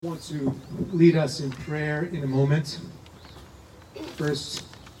I want to lead us in prayer in a moment. First,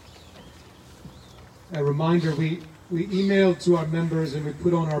 a reminder, we emailed to our members and we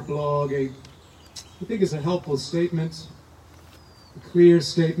put on our blog I think it's a helpful statement, a clear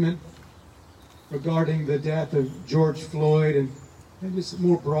statement regarding the death of George Floyd, and just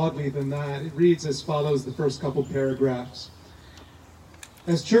more broadly than that. It reads as follows, the first couple paragraphs.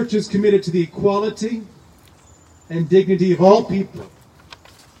 As churches committed to the equality and dignity of all people,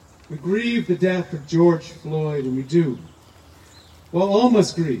 we grieve the death of George Floyd, and we do. While all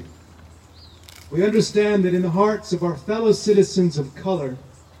must grieve, we understand that in the hearts of our fellow citizens of color,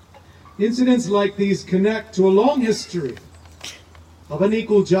 incidents like these connect to a long history of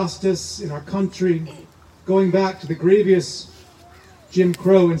unequal justice in our country, going back to the grievous Jim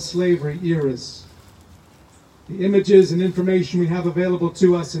Crow and slavery eras. The images and information we have available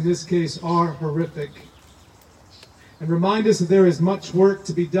to us in this case are horrific, and remind us that there is much work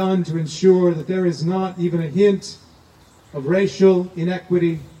to be done to ensure that there is not even a hint of racial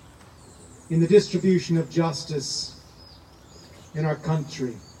inequity in the distribution of justice in our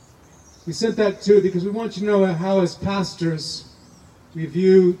country. We sent that too because we want you to know how, as pastors, we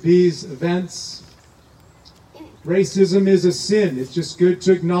view these events. Racism is a sin. It's just good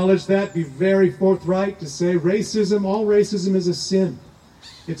to acknowledge that, be very forthright to say all racism is a sin.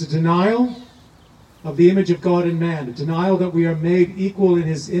 It's a denial of the image of God in man, a denial that we are made equal in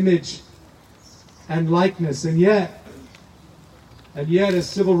His image and likeness. And yet, as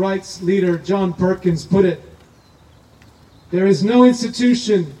civil rights leader John Perkins put it, there is no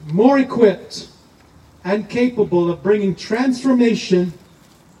institution more equipped and capable of bringing transformation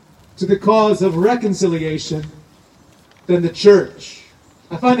to the cause of reconciliation than the church.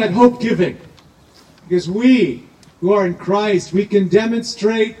 I find that hope-giving, because we who are in Christ, we can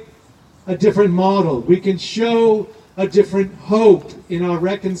demonstrate a different model. We can show a different hope in our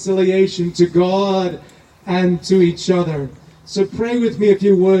reconciliation to God and to each other. So pray with me, if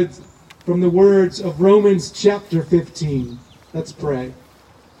you would, from the words of Romans chapter 15. Let's pray.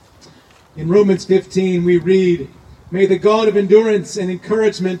 In Romans 15 we read, "May the God of endurance and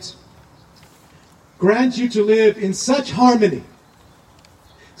encouragement grant you to live in such harmony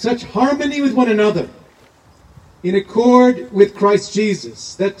with one another, in accord with Christ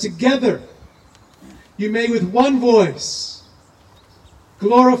Jesus, that together you may with one voice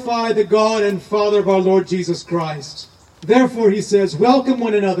glorify the God and Father of our Lord Jesus Christ. Therefore," he says, welcome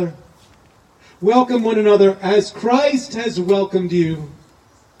one another as Christ has welcomed you,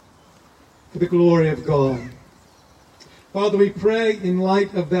 for the glory of God." Father, we pray in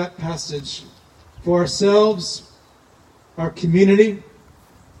light of that passage for ourselves, our community,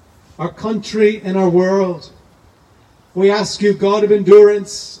 our country, and our world. We ask you, God of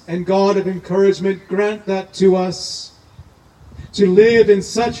endurance and God of encouragement, grant that to us, to live in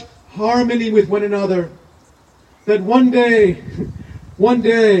such harmony with one another that one day,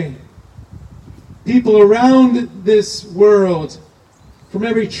 people around this world, from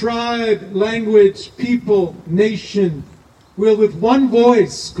every tribe, language, people, nation, will with one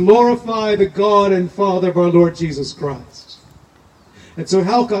voice glorify the God and Father of our Lord Jesus Christ. And so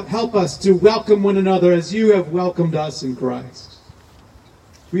help us to welcome one another as you have welcomed us in Christ.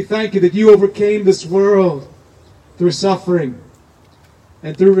 We thank you that you overcame this world through suffering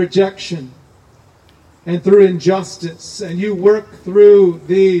and through rejection and through injustice, and you work through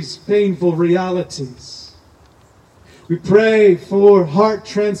these painful realities. We pray for heart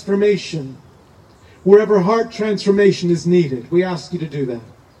transformation. Wherever heart transformation is needed, we ask you to do that.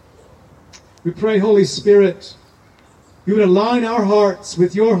 We pray, Holy Spirit, you would align our hearts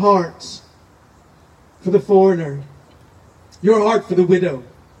with your heart for the foreigner, your heart for the widow,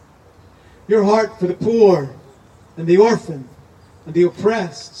 your heart for the poor and the orphan and the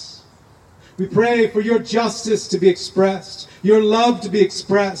oppressed. We pray for your justice to be expressed, your love to be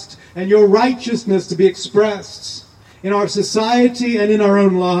expressed, and your righteousness to be expressed in our society and in our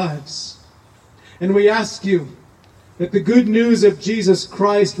own lives. And we ask you that the good news of Jesus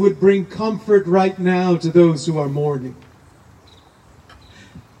Christ would bring comfort right now to those who are mourning.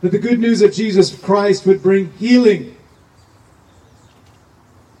 That the good news of Jesus Christ would bring healing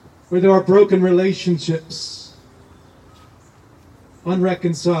where there are broken relationships,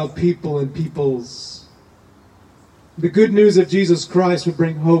 unreconciled people and peoples. The good news of Jesus Christ would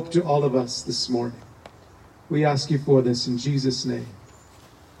bring hope to all of us this morning. We ask you for this in Jesus' name.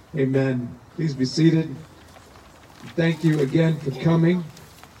 Amen. Please be seated. Thank you again for coming.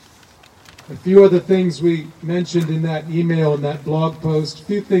 A few other things we mentioned in that email and that blog post, a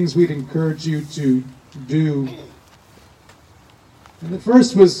few things we'd encourage you to do. And the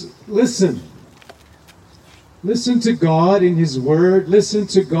first was listen. Listen to God in His Word. Listen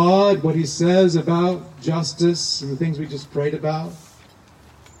to God, what He says about justice and the things we just prayed about.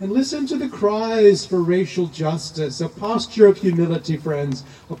 And listen to the cries for racial justice. A posture of humility, friends.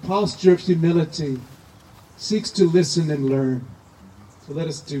 A posture of humility seeks to listen and learn. So let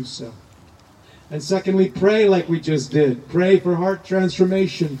us do so. And secondly, pray like we just did. Pray for heart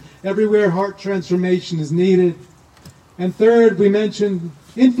transformation. Everywhere heart transformation is needed. And third, we mentioned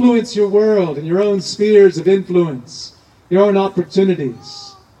influence your world and your own spheres of influence, your own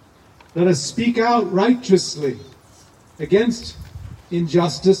opportunities. Let us speak out righteously against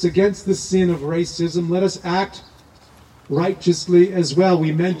injustice, against the sin of racism. Let us act righteously as well.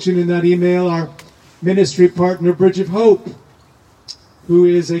 We mentioned in that email our ministry partner, Bridge of Hope, who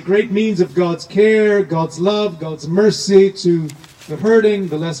is a great means of God's care, God's love, God's mercy to the hurting,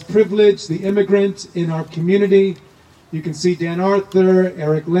 the less privileged, the immigrant in our community. You can see Dan Arthur,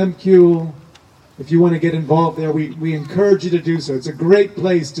 Eric Lemkuhl. If you want to get involved there, we encourage you to do so. It's a great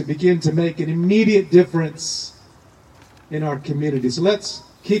place to begin to make an immediate difference in our community. So let's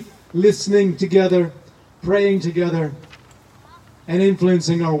keep listening together, praying together, and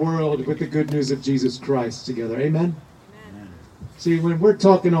influencing our world with the good news of Jesus Christ together. Amen? Amen. See, when we're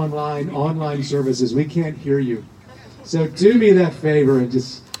talking online services, we can't hear you. So do me that favor and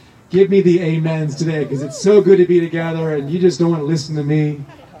just give me the amens today, because it's so good to be together and you just don't want to listen to me.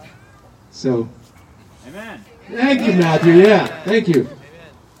 So, amen. Thank you, Matthew. Yeah, thank you.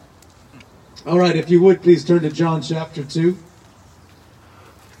 All right, if you would, please turn to John chapter 2.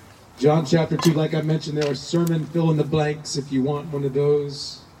 John chapter 2, like I mentioned, there are sermon fill-in-the-blanks if you want one of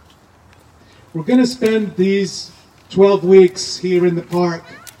those. We're going to spend these 12 weeks here in the park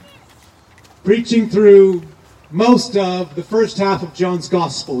preaching through most of the first half of John's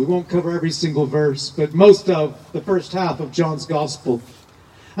Gospel. We won't cover every single verse, but most of the first half of John's Gospel.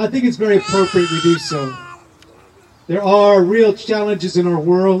 I think it's very appropriate we do so. There are real challenges in our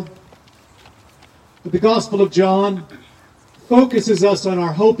world, but the Gospel of John focuses us on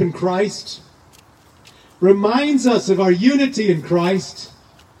our hope in Christ, reminds us of our unity in Christ,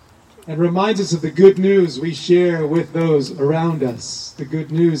 and reminds us of the good news we share with those around us, the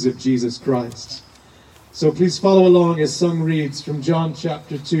good news of Jesus Christ. So please follow along as Sung reads from John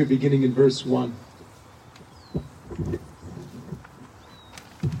chapter 2, beginning in verse 1.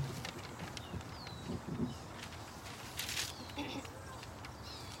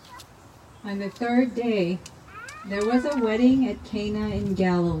 On the third day, there was a wedding at Cana in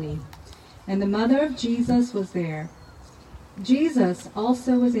Galilee, and the mother of Jesus was there. Jesus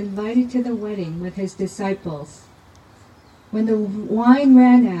also was invited to the wedding with his disciples. When the wine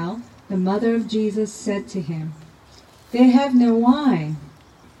ran out, the mother of Jesus said to him, "They have no wine."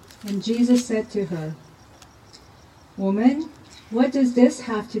 And Jesus said to her, "Woman, what does this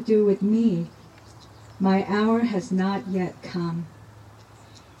have to do with me? My hour has not yet come."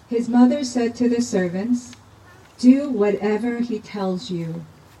 His mother said to the servants, "Do whatever he tells you."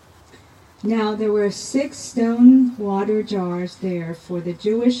 Now there were 6 stone water jars there for the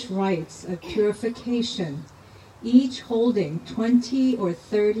Jewish rites of purification, each holding 20 or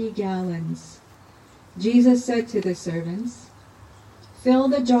 30 gallons. Jesus said to the servants, "Fill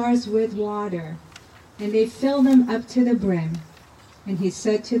the jars with water," and they filled them up to the brim. And he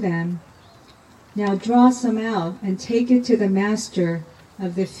said to them, "Now draw some out and take it to the master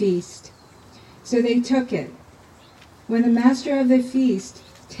of the feast." So they took it. When the master of the feast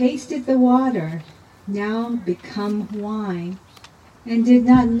tasted the water, now become wine, and did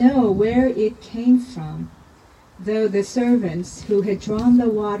not know where it came from, though the servants who had drawn the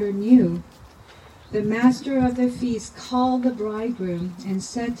water knew, the master of the feast called the bridegroom and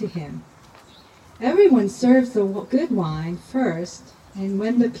said to him, "Everyone serves the good wine first, and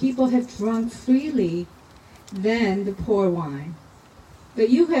when the people have drunk freely, then the poor wine. But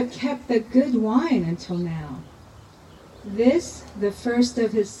you have kept the good wine until now." This, the first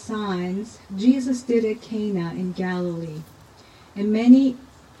of his signs, Jesus did at Cana in Galilee, and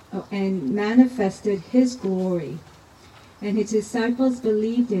manifested his glory, and his disciples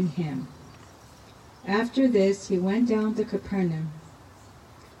believed in him. After this, he went down to Capernaum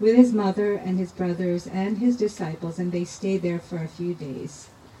with his mother and his brothers and his disciples, and they stayed there for a few days.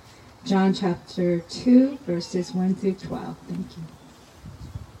 John chapter 2, verses 1 through 12. Thank you.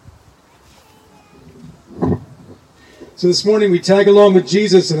 So this morning we tag along with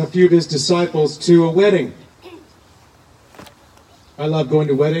Jesus and a few of his disciples to a wedding. I love going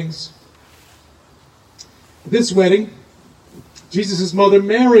to weddings. This wedding, Jesus' mother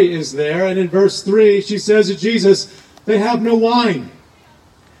Mary is there, and in verse 3 she says to Jesus, "They have no wine."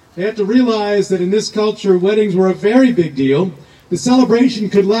 They have to realize that in this culture weddings were a very big deal. the celebration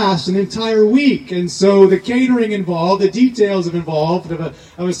could last an entire week. And so the catering involved, the details involved of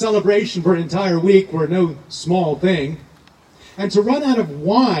a celebration for an entire week were no small thing. And to run out of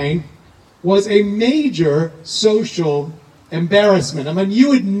wine was a major social embarrassment. I mean, you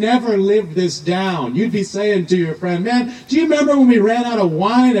would never live this down. You'd be saying to your friend, man, do you remember when we ran out of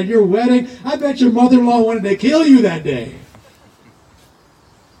wine at your wedding? I bet your mother-in-law wanted to kill you that day.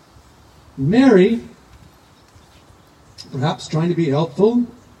 Mary, perhaps trying to be helpful,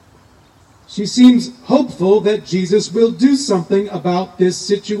 she seems hopeful that Jesus will do something about this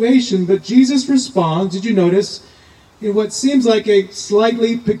situation. But Jesus responds, did you notice, in what seems like a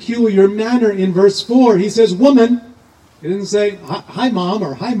slightly peculiar manner in verse 4. He says, woman. He didn't say, hi, Mom,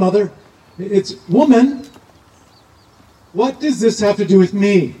 or hi, Mother. It's, woman, what does this have to do with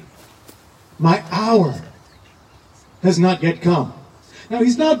me? My hour has not yet come. Now,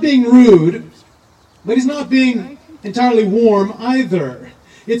 he's not being rude, but he's not being entirely warm either.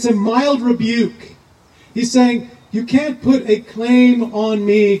 It's a mild rebuke. He's saying, you can't put a claim on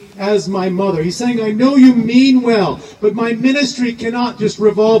me as my mother. He's saying, I know you mean well, but my ministry cannot just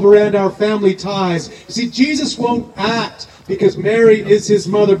revolve around our family ties. You see, Jesus won't act because Mary is his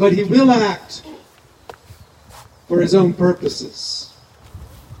mother, but he will act for his own purposes.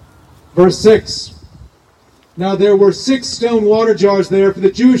 Verse 6. Now there were 6 stone water jars there for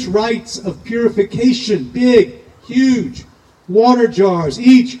the Jewish rites of purification. Big, huge water jars,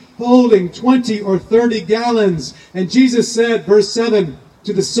 each holding 20 or 30 gallons. And Jesus said, verse 7,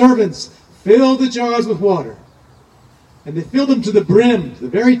 to the servants, fill the jars with water. And they filled them to the brim, to the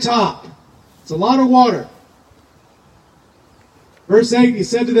very top. It's a lot of water. Verse 8, he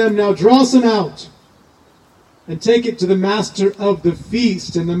said to them, now draw some out and take it to the master of the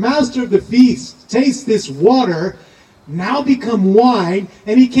feast. And the master of the feast tastes this water, now become wine,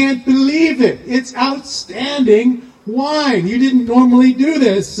 and he can't believe it. It's outstanding wine. You didn't normally do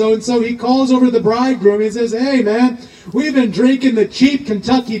this. So he calls over the bridegroom. He says, hey, man, we've been drinking the cheap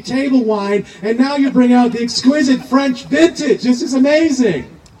Kentucky table wine, and now you bring out the exquisite French vintage. This is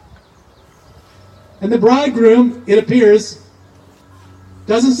amazing. And the bridegroom, it appears,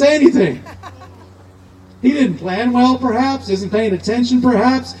 doesn't say anything. He didn't plan well, perhaps, isn't paying attention,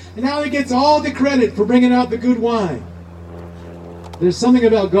 perhaps, and now he gets all the credit for bringing out the good wine. There's something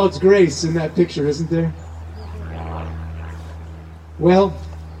about God's grace in that picture, isn't there? Well,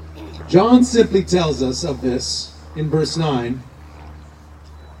 John simply tells us of this in verse 9.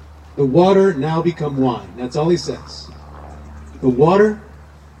 The water now become wine. That's all he says. The water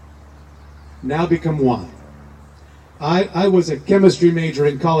now become wine. I was a chemistry major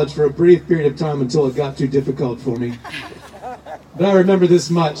in college for a brief period of time until it got too difficult for me. But I remember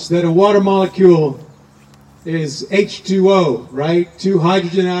this much, that a water molecule is H2O, right? 2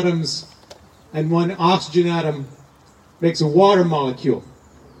 hydrogen atoms and 1 oxygen atom makes a water molecule.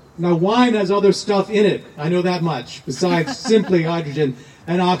 Now, wine has other stuff in it. I know that much, besides simply hydrogen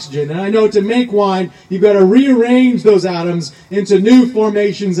and oxygen. And I know to make wine, you've got to rearrange those atoms into new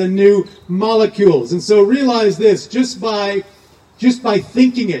formations and new molecules. And so realize this, just by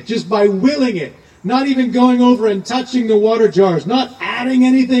thinking it, just by willing it, not even going over and touching the water jars, not adding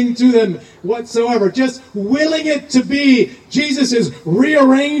anything to them whatsoever, just willing it to be. Jesus is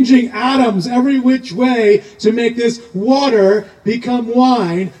rearranging atoms every which way to make this water become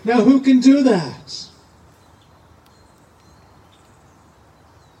wine. Now, who can do that?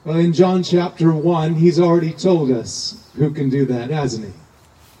 Well, in John chapter 1, he's already told us who can do that, hasn't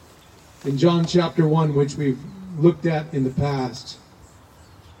he? In John chapter 1, which we've looked at in the past,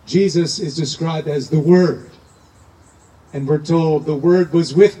 Jesus is described as the Word. And we're told the Word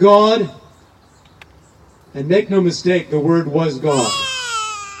was with God. And make no mistake, the Word was God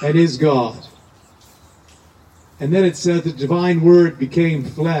and is God. And then it said the divine Word became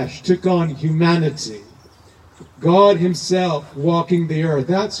flesh, took on humanity. God himself walking the earth.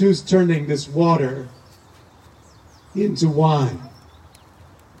 That's who's turning this water into wine.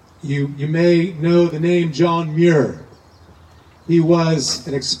 You may know the name John Muir. He was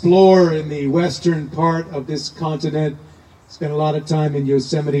an explorer in the western part of this continent. Spent a lot of time in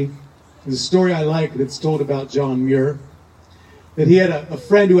Yosemite. There's a story I like that's told about John Muir. That he had a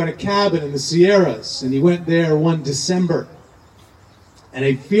friend who had a cabin in the Sierras, and he went there one December. And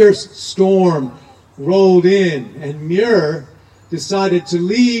a fierce storm rolled in, and Muir decided to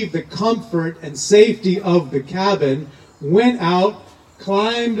leave the comfort and safety of the cabin, went out,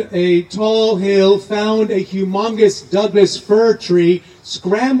 climbed a tall hill, found a humongous Douglas fir tree,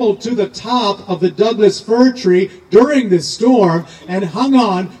 scrambled to the top of the Douglas fir tree during this storm, and hung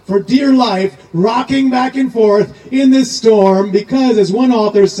on for dear life, rocking back and forth in this storm, because, as one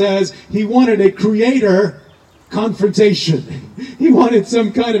author says, he wanted a creator confrontation. He wanted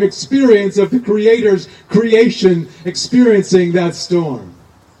some kind of experience of the Creator's creation experiencing that storm.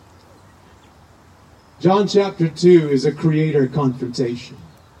 John chapter 2 is a Creator confrontation.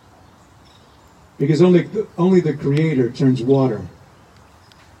 Because only the Creator turns water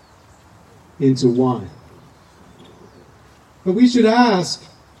into wine. But we should ask,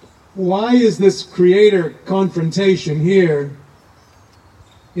 why is this Creator confrontation here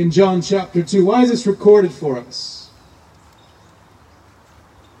in John chapter 2? Why is this recorded for us?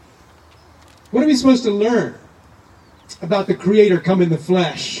 What are we supposed to learn about the Creator come in the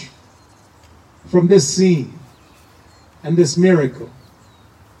flesh from this scene and this miracle?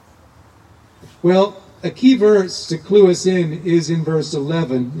 Well, a key verse to clue us in is in verse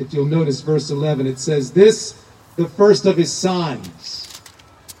 11. If you'll notice verse 11, it says, "This, the first of his signs."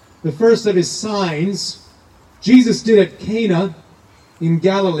 The first of his signs Jesus did at Cana in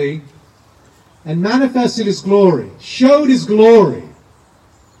Galilee and manifested his glory, showed his glory,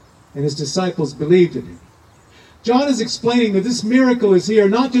 and his disciples believed in him. John is explaining that this miracle is here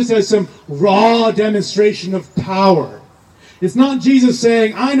not just as some raw demonstration of power. It's not Jesus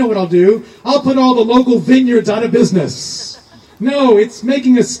saying, I know what I'll do. I'll put all the local vineyards out of business. No, it's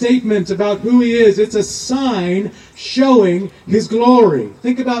making a statement about who he is. It's a sign showing his glory.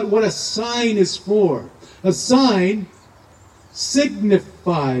 Think about what a sign is for. A sign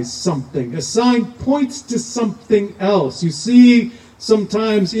signifies something. A sign points to something else. You see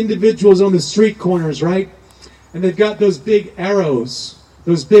sometimes individuals on the street corners, right? And they've got those big arrows.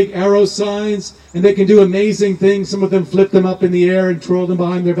 Those big arrow signs, and they can do amazing things. Some of them flip them up in the air and twirl them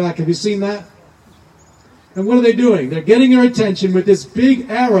behind their back. Have you seen that? And what are they doing? They're getting your attention with this big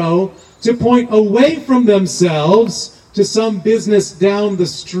arrow to point away from themselves to some business down the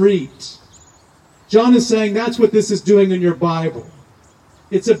street. John is saying that's what this is doing in your Bible.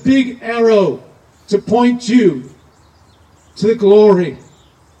 It's a big arrow to point you to the glory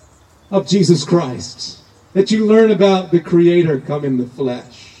of Jesus Christ. That you learn about the Creator come in the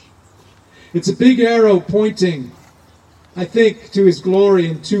flesh. It's a big arrow pointing, I think, to his glory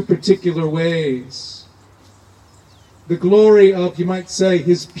in two particular ways. The glory of, you might say,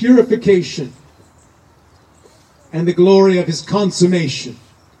 his purification and the glory of his consummation.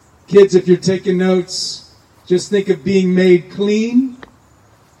 Kids, if you're taking notes, just think of being made clean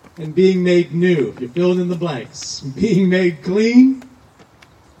and being made new. If you're filling in the blanks. Being made clean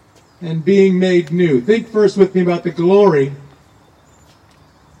and being made new. Think first with me about the glory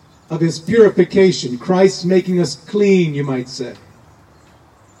of his purification. Christ making us clean, you might say.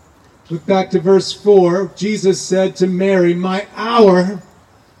 Look back to verse 4. Jesus said to Mary, "My hour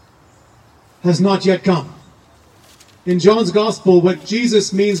has not yet come." In John's Gospel, what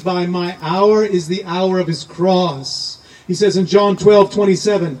Jesus means by my hour is the hour of his cross. He says in John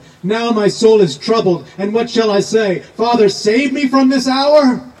 12:27, "Now my soul is troubled, and what shall I say? Father, save me from this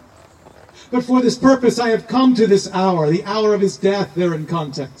hour? But for this purpose I have come to this hour," the hour of his death there in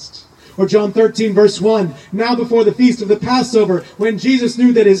context. Or John 13, verse 1, "Now before the feast of the Passover, when Jesus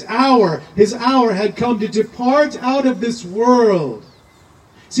knew that his hour had come to depart out of this world."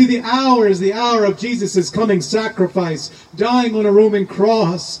 See, the hour is the hour of Jesus' coming sacrifice, dying on a Roman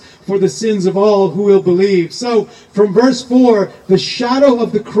cross for the sins of all who will believe. So, from verse 4, the shadow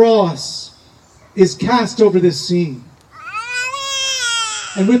of the cross is cast over this scene.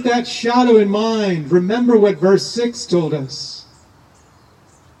 And with that shadow in mind, remember what verse 6 told us.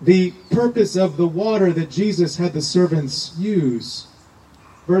 The purpose of the water that Jesus had the servants use.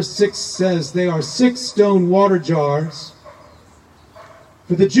 Verse 6 says, they are 6 stone water jars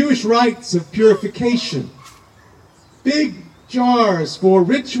for the Jewish rites of purification. Big jars for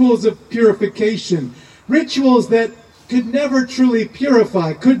rituals of purification. Rituals that could never truly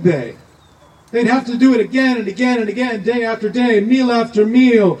purify, could they? They'd have to do it again and again and again, day after day, meal after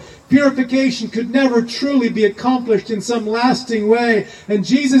meal. Purification could never truly be accomplished in some lasting way. And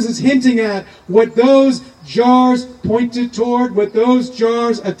Jesus is hinting at what those jars pointed toward, what those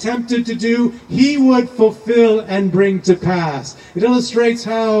jars attempted to do, he would fulfill and bring to pass. It illustrates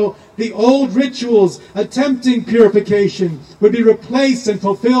how the old rituals attempting purification would be replaced and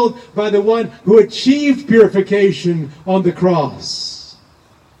fulfilled by the one who achieved purification on the cross.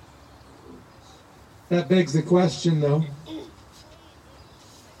 That begs the question, though,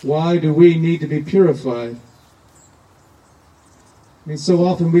 why do we need to be purified? I mean, so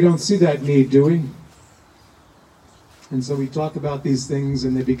often we don't see that need, do we? And so we talk about these things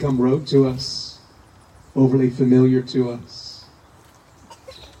and they become rote to us, overly familiar to us.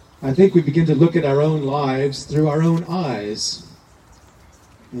 I think we begin to look at our own lives through our own eyes,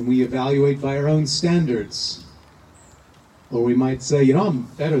 and we evaluate by our own standards. Or we might say, I'm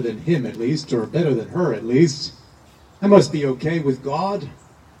better than him at least, or better than her at least. I must be okay with God.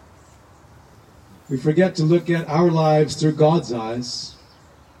 We forget to look at our lives through God's eyes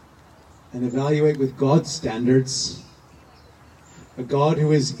and evaluate with God's standards. A God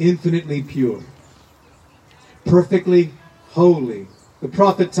who is infinitely pure, perfectly holy. The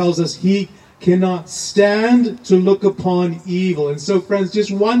prophet tells us he cannot stand to look upon evil. And so, friends, just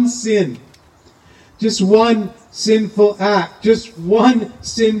one sin, just one sinful act, just one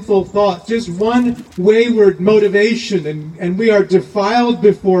sinful thought, just one wayward motivation, and we are defiled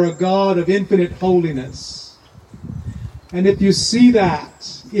before a God of infinite holiness. And if you see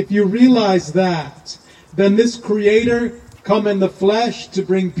that, if you realize that, then this Creator come in the flesh to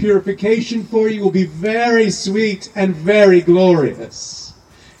bring purification for you will be very sweet and very glorious.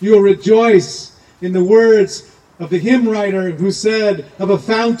 You will rejoice in the words of the hymn writer who said of a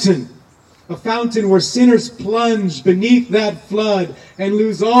fountain where sinners plunge beneath that flood and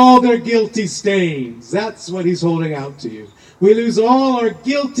lose all their guilty stains. That's what he's holding out to you. We lose all our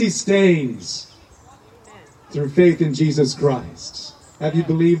guilty stains through faith in Jesus Christ. Have you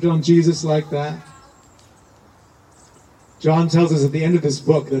believed on Jesus like that? John tells us at the end of this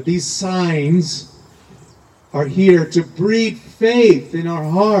book that these signs are here to breed faith in our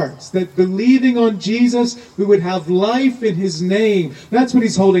hearts, that believing on Jesus, we would have life in his name. That's what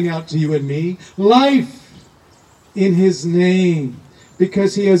he's holding out to you and me. Life in his name.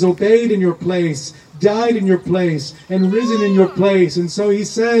 Because he has obeyed in your place, died in your place, and risen in your place. And so he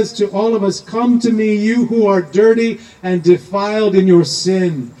says to all of us, come to me, you who are dirty and defiled in your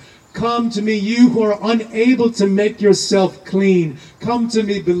sin. Come to me, you who are unable to make yourself clean. Come to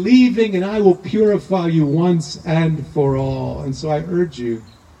me believing, and I will purify you once and for all. And so I urge you,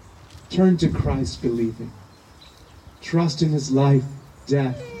 turn to Christ believing. Trust in his life,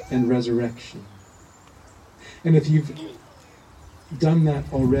 death, and resurrection. And if you've done that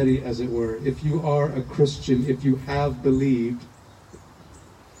already, as it were, if you are a Christian, if you have believed,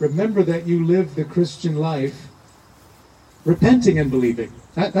 remember that you live the Christian life repenting and believing.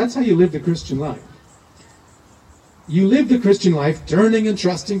 That's how you live the Christian life. You live the Christian life turning and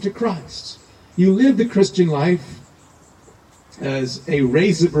trusting to Christ. You live the Christian life as a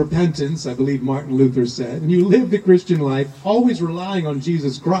race of repentance, I believe Martin Luther said. And you live the Christian life always relying on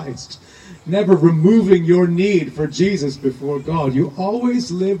Jesus Christ, never removing your need for Jesus before God. You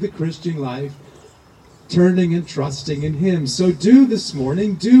always live the Christian life turning and trusting in him. So do this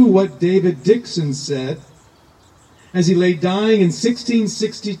morning, do what David Dixon said as he lay dying in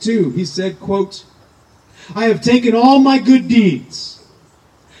 1662. He said, quote, I have taken all my good deeds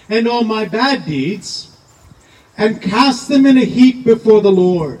and all my bad deeds and cast them in a heap before the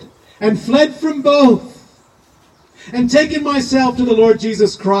Lord and fled from both and taken myself to the Lord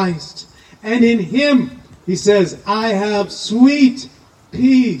Jesus Christ. And in him, he says, I have sweet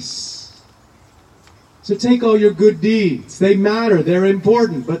peace. So take all your good deeds. They matter. They're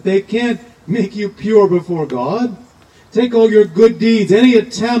important, but they can't make you pure before God. Take all your good deeds, any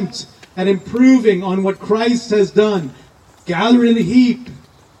attempt at improving on what Christ has done, gather in a heap.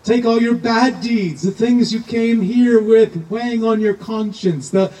 Take all your bad deeds, the things you came here with, weighing on your conscience,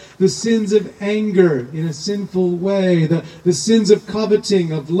 the sins of anger in a sinful way, the sins of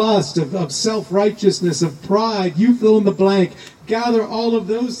coveting, of lust, of self-righteousness, of pride. You fill in the blank. Gather all of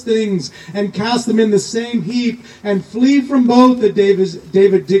those things and cast them in the same heap and flee from both, that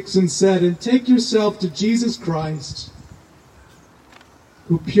David Dixon said, and take yourself to Jesus Christ,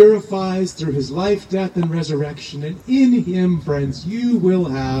 who purifies through his life, death, and resurrection. And in him, friends, you will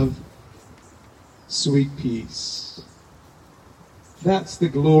have sweet peace. That's the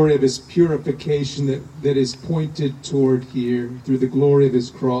glory of his purification that is pointed toward here through the glory of his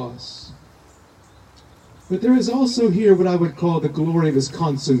cross. But there is also here what I would call the glory of his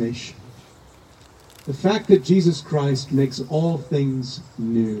consummation. The fact that Jesus Christ makes all things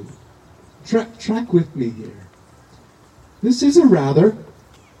new. Track with me here. This is a rather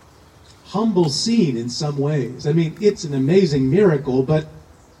humble scene in some ways. I mean, it's an amazing miracle, but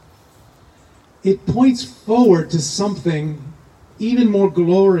it points forward to something even more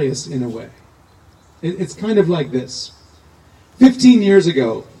glorious in a way. It's kind of like this. 15 years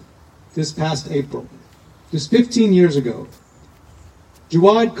ago, this past April, just 15 years ago,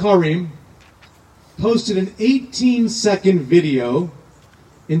 Jawad Karim posted an 18-second video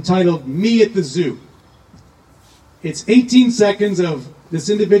entitled Me at the Zoo. It's 18 seconds of this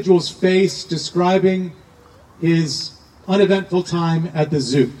individual's face describing his uneventful time at the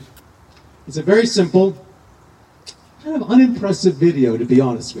zoo. It's a very simple, kind of unimpressive video, to be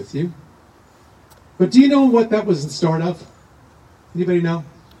honest with you. But do you know what that was the start of? Anybody know?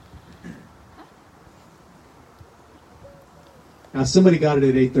 Now, somebody got it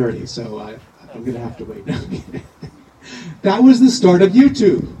at 8:30, so I'm going to have to wait. That was the start of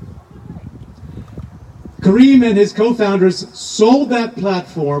YouTube. Kareem and his co-founders sold that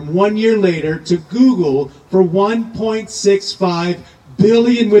platform 1 year later to Google for $1.65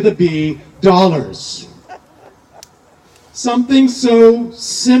 billion with a B dollars. Something so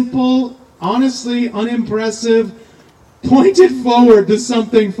simple, honestly unimpressive, pointed forward to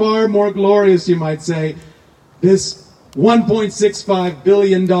something far more glorious, you might say. This $1.65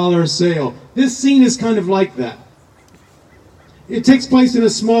 billion sale. This scene is kind of like that. It takes place in a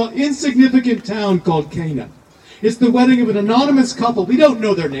small, insignificant town called Cana. It's the wedding of an anonymous couple. We don't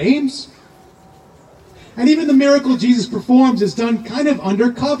know their names. And even the miracle Jesus performs is done kind of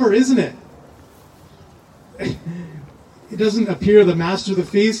undercover, isn't it? It doesn't appear the master of the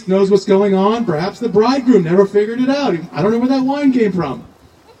feast knows what's going on. Perhaps the bridegroom never figured it out. I don't know where that wine came from.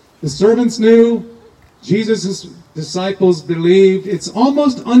 The servants knew. Jesus' disciples believed. It's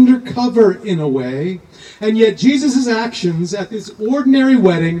almost undercover in a way. And yet Jesus' actions at this ordinary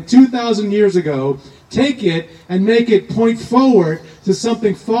wedding 2,000 years ago take it and make it point forward to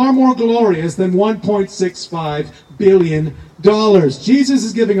something far more glorious than $1.65 billion. Jesus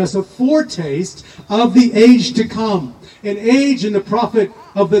is giving us a foretaste of the age to come. An age in the prophet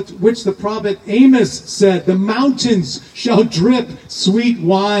which the prophet Amos said, the mountains shall drip sweet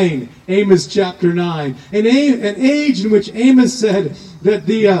wine. Amos chapter 9. An age in which Amos said that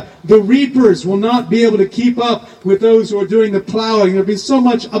the reapers will not be able to keep up with those who are doing the plowing. There'll be so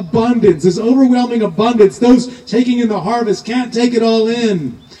much abundance, this overwhelming abundance. Those taking in the harvest can't take it all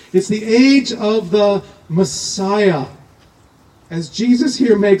in. It's the age of the Messiah. As Jesus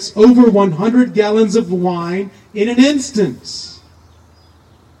here makes over 100 gallons of wine in an instant.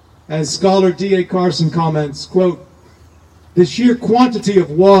 As scholar D.A. Carson comments, quote, the sheer quantity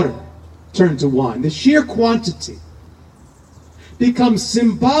of water turned to wine, the sheer quantity becomes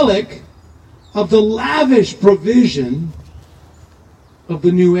symbolic of the lavish provision of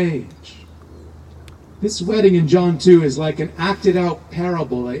the new age. This wedding in John 2 is like an acted out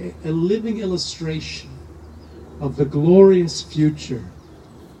parable, a living illustration of the glorious future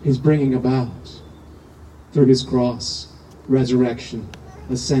He's bringing about through His cross, resurrection,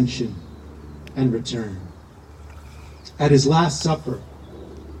 ascension, and return. At His Last Supper,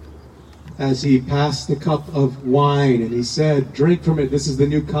 as He passed the cup of wine and He said, drink from it, this is the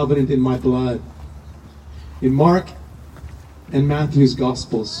new covenant in my blood. In Mark and Matthew's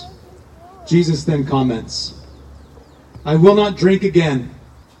Gospels, Jesus then comments, I will not drink again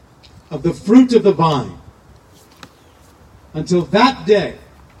of the fruit of the vine until that day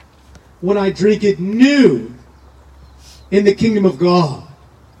when I drink it new in the kingdom of God.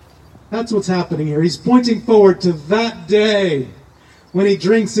 That's what's happening here. He's pointing forward to that day when He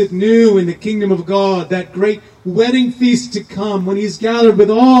drinks it new in the kingdom of God, that great wedding feast to come, when He's gathered with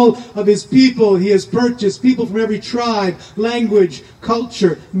all of His people He has purchased, people from every tribe, language,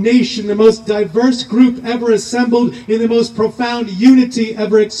 culture, nation, the most diverse group ever assembled in the most profound unity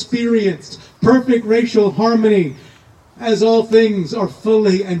ever experienced, perfect racial harmony, as all things are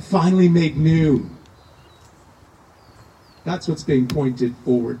fully and finally made new. That's what's being pointed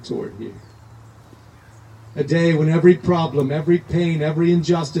forward toward here. A day when every problem, every pain, every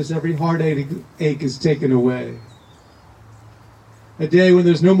injustice, every heartache is taken away. A day when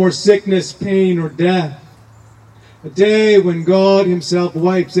there's no more sickness, pain, or death. A day when God Himself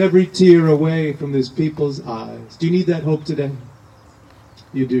wipes every tear away from His people's eyes. Do you need that hope today?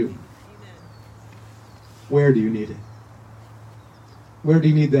 You do. Amen. Where do you need it? Where do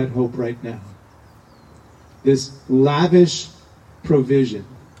you need that hope right now? This lavish provision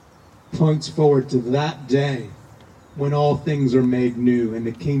points forward to that day when all things are made new and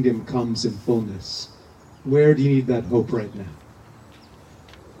the kingdom comes in fullness. Where do you need that hope right now?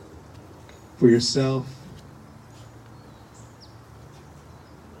 For yourself,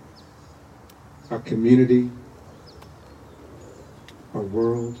 our community, our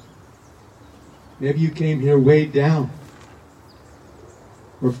world. Maybe you came here weighed down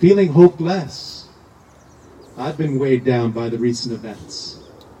or feeling hopeless. I've been weighed down by the recent events.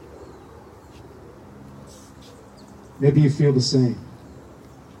 Maybe you feel the same.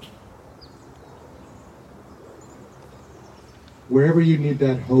 Wherever you need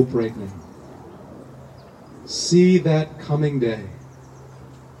that hope right now, see that coming day.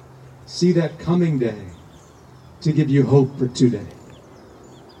 See that coming day to give you hope for today.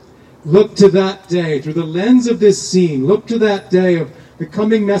 Look to that day through the lens of this scene. Look to that day of the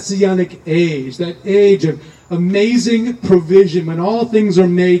coming messianic age, that age of amazing provision when all things are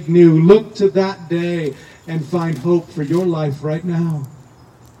made new. Look to that day and find hope for your life right now.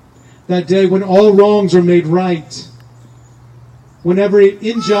 That day when all wrongs are made right, when every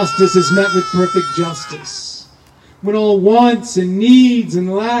injustice is met with perfect justice, when all wants and needs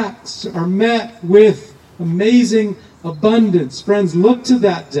and lacks are met with amazing abundance. Friends, look to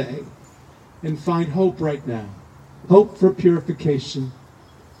that day and find hope right now. Hope for purification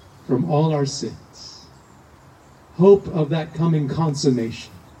from all our sins. Hope of that coming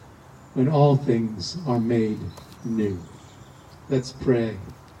consummation when all things are made new. Let's pray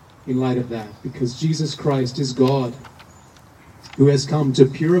in light of that, because Jesus Christ is God who has come to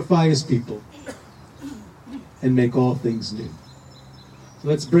purify his people and make all things new. So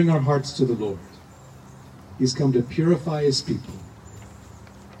let's bring our hearts to the Lord. He's come to purify his people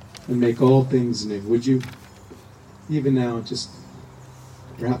and make all things new. Would you, even now, just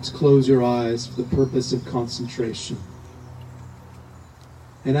perhaps close your eyes for the purpose of concentration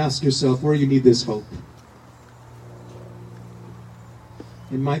and ask yourself where you need this hope.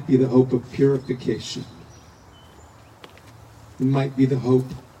 It might be the hope of purification. It might be the hope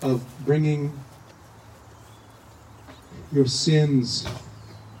of bringing your sins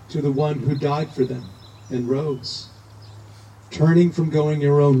to the one who died for them and rose. Turning from going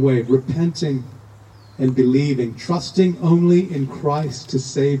your own way, repenting and believing, trusting only in Christ to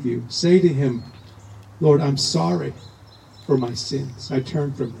save you. Say to him, Lord, I'm sorry for my sins. I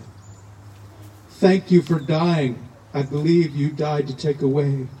turn from them. Thank you for dying. I believe you died to take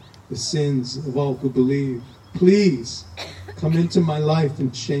away the sins of all who believe. Please come into my life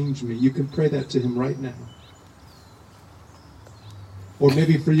and change me. You can pray that to him right now. Or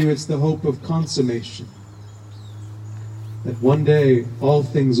maybe for you it's the hope of consummation. That one day all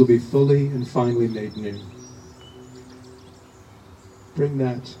things will be fully and finally made new. Bring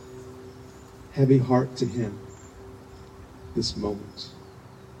that heavy heart to him this moment.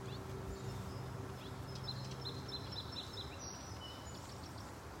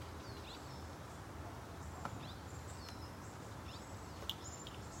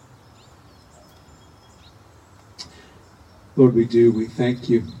 Lord, we thank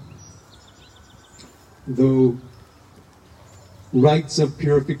you. Though rites of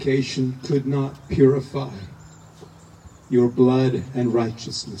purification could not purify, your blood and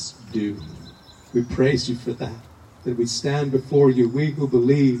righteousness do. We praise you for that we stand before you, we who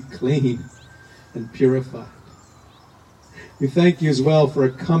believe, clean and purified. We thank you as well for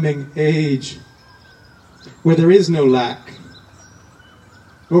a coming age where there is no lack,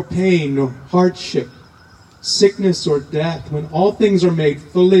 nor pain, nor hardship, sickness or death, when all things are made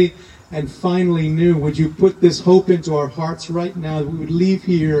fully and finally new. Would you put this hope into our hearts right now, that we would leave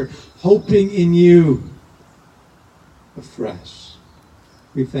here hoping in you afresh.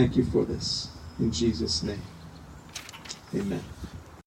 We thank you for this. In Jesus' name, amen.